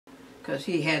because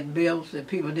he had bills that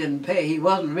people didn't pay. He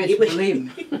wasn't rich,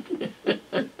 believe me.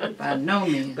 By no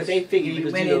means. But they figured he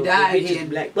was, when he died, he had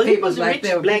black. Well, he was a rich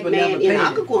black man in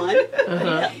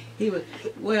Occoquan. He was,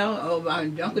 well,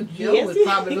 Uncle Joe was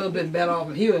probably a little bit better off.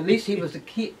 At least he was the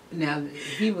key. Now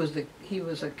he was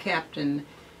a captain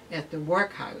at the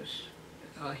workhouse.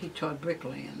 He taught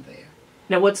bricklaying there.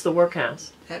 Now, what's the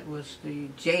workhouse? That was the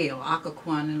jail,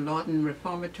 Occoquan and Lawton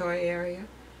Reformatory area.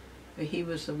 He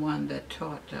was the one that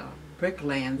taught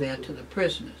bricklaying there to the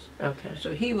prisoners. Okay.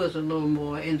 So he was a little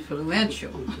more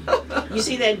influential. You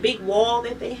see that big wall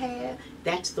that they had?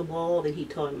 That's the wall that he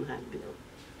taught them how to build.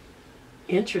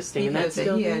 Interesting. And that's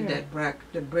still he there. had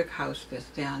the brick house that's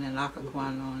down in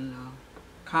Occoquan on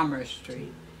Commerce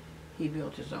Street. He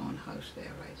built his own house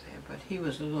there, right there. But he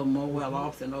was a little more well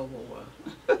off than Ogle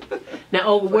was.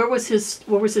 Now, where was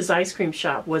his ice cream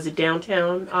shop? Was it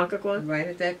downtown Occoquan? Right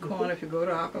at that corner. If you go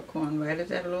to Occoquan, right at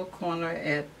that little corner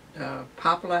at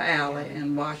Poplar Alley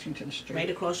and Washington Street. Right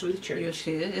across from the church. You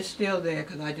see it. It's still there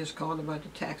because I just called about the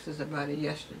taxes about it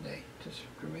yesterday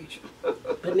to Rachel.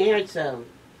 But now it's No,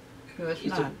 it's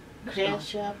not. a craft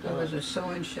shop. It was a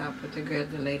sewing shop, but the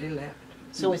lady left.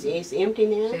 So it's empty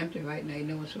now? It's empty right now. You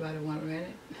know somebody want to rent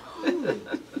it?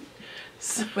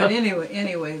 But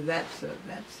anyway, that's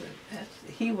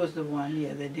he was the one,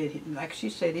 yeah, that did. Like she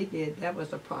said, he did. That was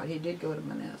the part. He did go to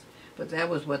Manassas, but that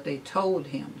was what they told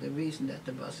him. The reason that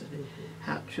the buses did.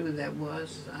 How true that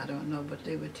was, I don't know. But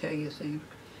they would tell you things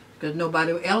because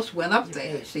nobody else went up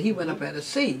there. See, he went up there to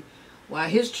see why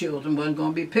his children wasn't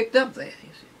going to be picked up there.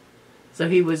 You see. So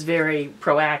he was very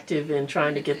proactive in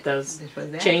trying to get those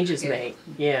changes made.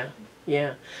 Yeah,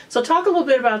 yeah. So talk a little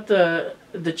bit about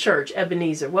the church,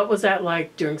 Ebenezer. What was that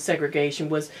like during segregation?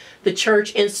 Was the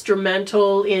church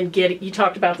instrumental in getting, you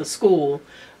talked about the school.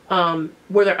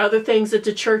 Were there other things that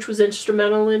the church was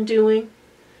instrumental in doing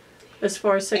as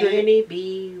far as segregation? Annie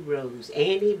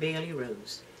Bailey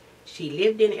Rose. She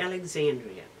lived in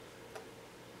Alexandria.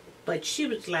 But she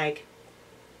was like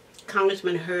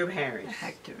Congressman Herb Harris.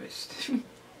 Activist.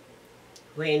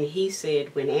 When he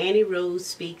said, when Annie Rose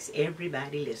speaks,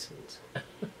 everybody listens.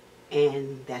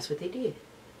 And that's what they did.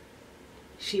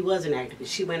 She was an activist.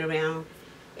 She went around.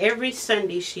 Every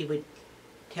Sunday she would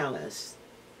tell us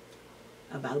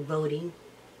about voting,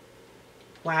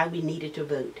 why we needed to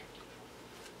vote,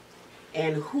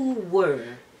 and who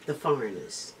were the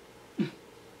foreigners.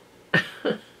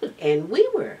 And we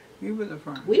were. You were the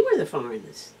foreigners. We were the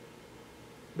foreigners.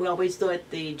 We always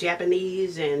thought the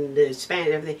Japanese and the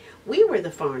Spanish, everything, we were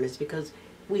the foreigners because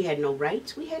we had no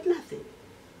rights, we had nothing.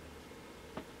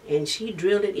 And she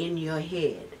drilled it in your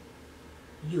head.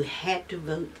 You had to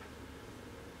vote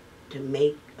to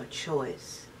make a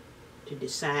choice, to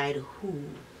decide who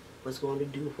was going to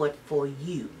do what for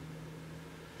you.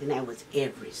 And that was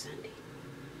every Sunday.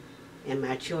 And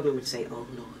my children would say, oh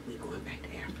Lord, we're going back to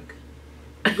Africa.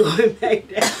 Going back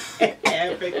to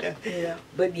Africa. Yeah.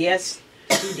 But yes,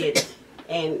 she did it.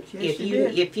 And Yes,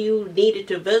 if you needed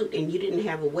to vote and you didn't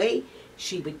have a way,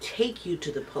 she would take you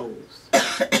to the polls.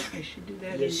 She did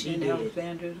that Yes, she in did.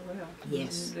 Alexandria as well.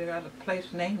 Yes. They got a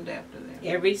place named after them.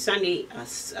 Every Sunday, a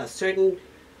certain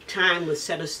time was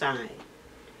set aside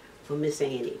for Miss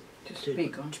Annie To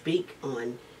speak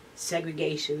on.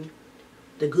 segregation,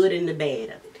 the good and the bad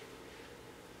of it.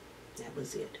 That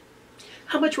was it.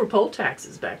 How much were poll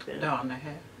taxes back then?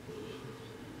 $1.50.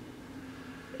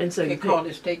 And so They you called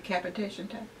it state capitation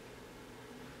tax.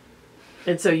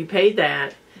 And so you paid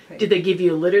that. Did they give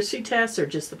you a literacy test or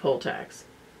just the poll tax?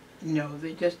 No,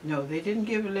 they didn't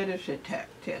give a literacy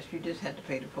test. You just had to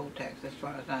pay the poll tax, as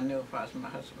far as I knew, as far as my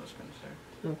husband was concerned.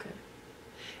 Okay.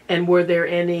 And were there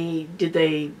any?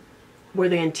 Were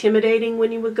they intimidating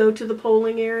when you would go to the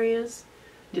polling areas?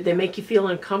 Did they make you feel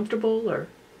uncomfortable or?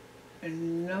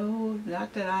 No,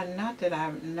 not that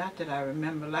I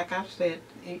remember. Like I said,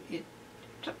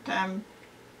 sometimes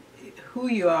who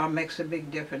you are makes a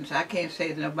big difference. I can't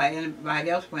say that anybody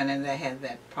else went in there had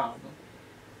that problem,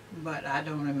 but I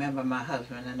don't remember my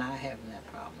husband and I having that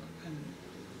problem. And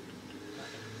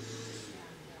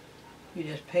you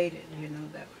just paid it, you know,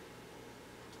 that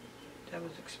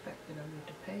was expected of you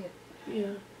to pay it.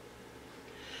 Yeah.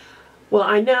 Well,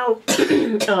 I know,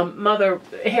 Mother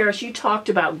Harris, you talked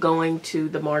about going to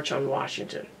the March on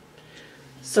Washington.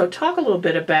 So talk a little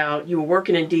bit about, you were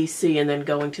working in D.C. and then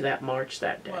going to that march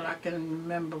that day. Well, I can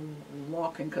remember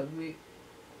walking because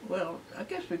I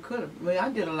guess we could have. I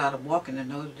did a lot of walking in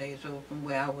those days over from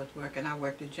where I was working. I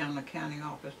worked at General Accounting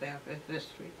Office there for this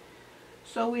street.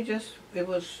 So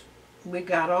we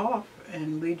got off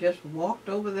and we just walked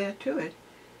over there to it.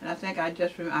 And I think I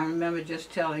remember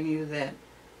just telling you that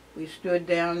we stood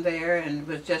down there and it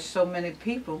was just so many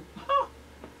people.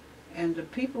 and the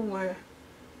people were,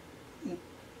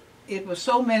 it was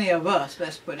so many of us,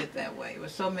 let's put it that way. It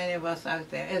was so many of us out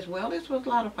there, as well as was a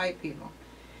lot of white people.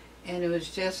 And it was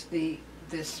just the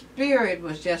spirit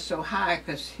was just so high,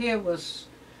 because here was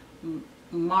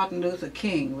Martin Luther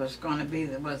King was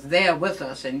there with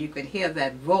us, and you could hear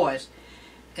that voice.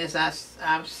 As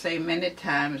I've say many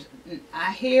times,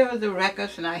 I hear the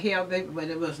records and I hear it, but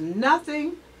it was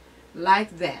nothing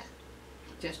like that.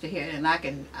 Just to hear it, and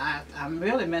I'm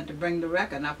really meant to bring the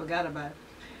record, and I forgot about it.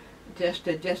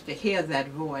 Just to hear that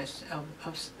voice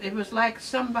it was like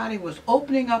somebody was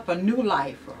opening up a new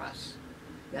life for us.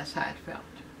 That's how it felt.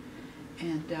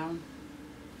 And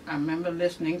I remember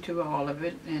listening to all of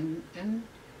it and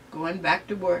going back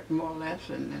to work more or less,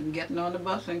 and getting on the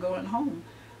bus and going home.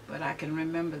 But I can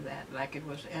remember that like it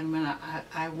was. And when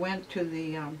I went to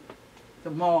the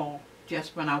mall,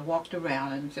 just when I walked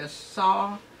around and just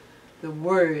saw the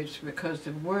words, because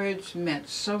the words meant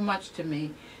so much to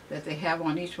me, that they have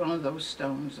on each one of those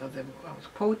stones of the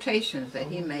quotations that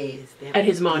he made at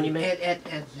his monument. At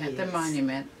the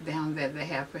monument down there they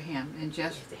have for him, and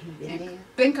just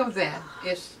think of that.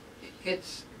 It's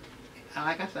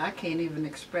like I said, I can't even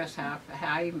express how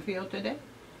I even feel today.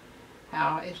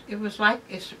 How it was like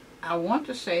I want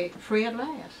to say free at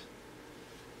last.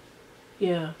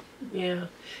 Yeah, yeah.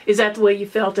 Is that the way you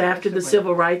felt after the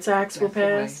Civil Rights Acts were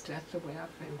passed? That's the way I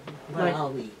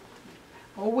felt.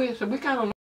 Well, we got a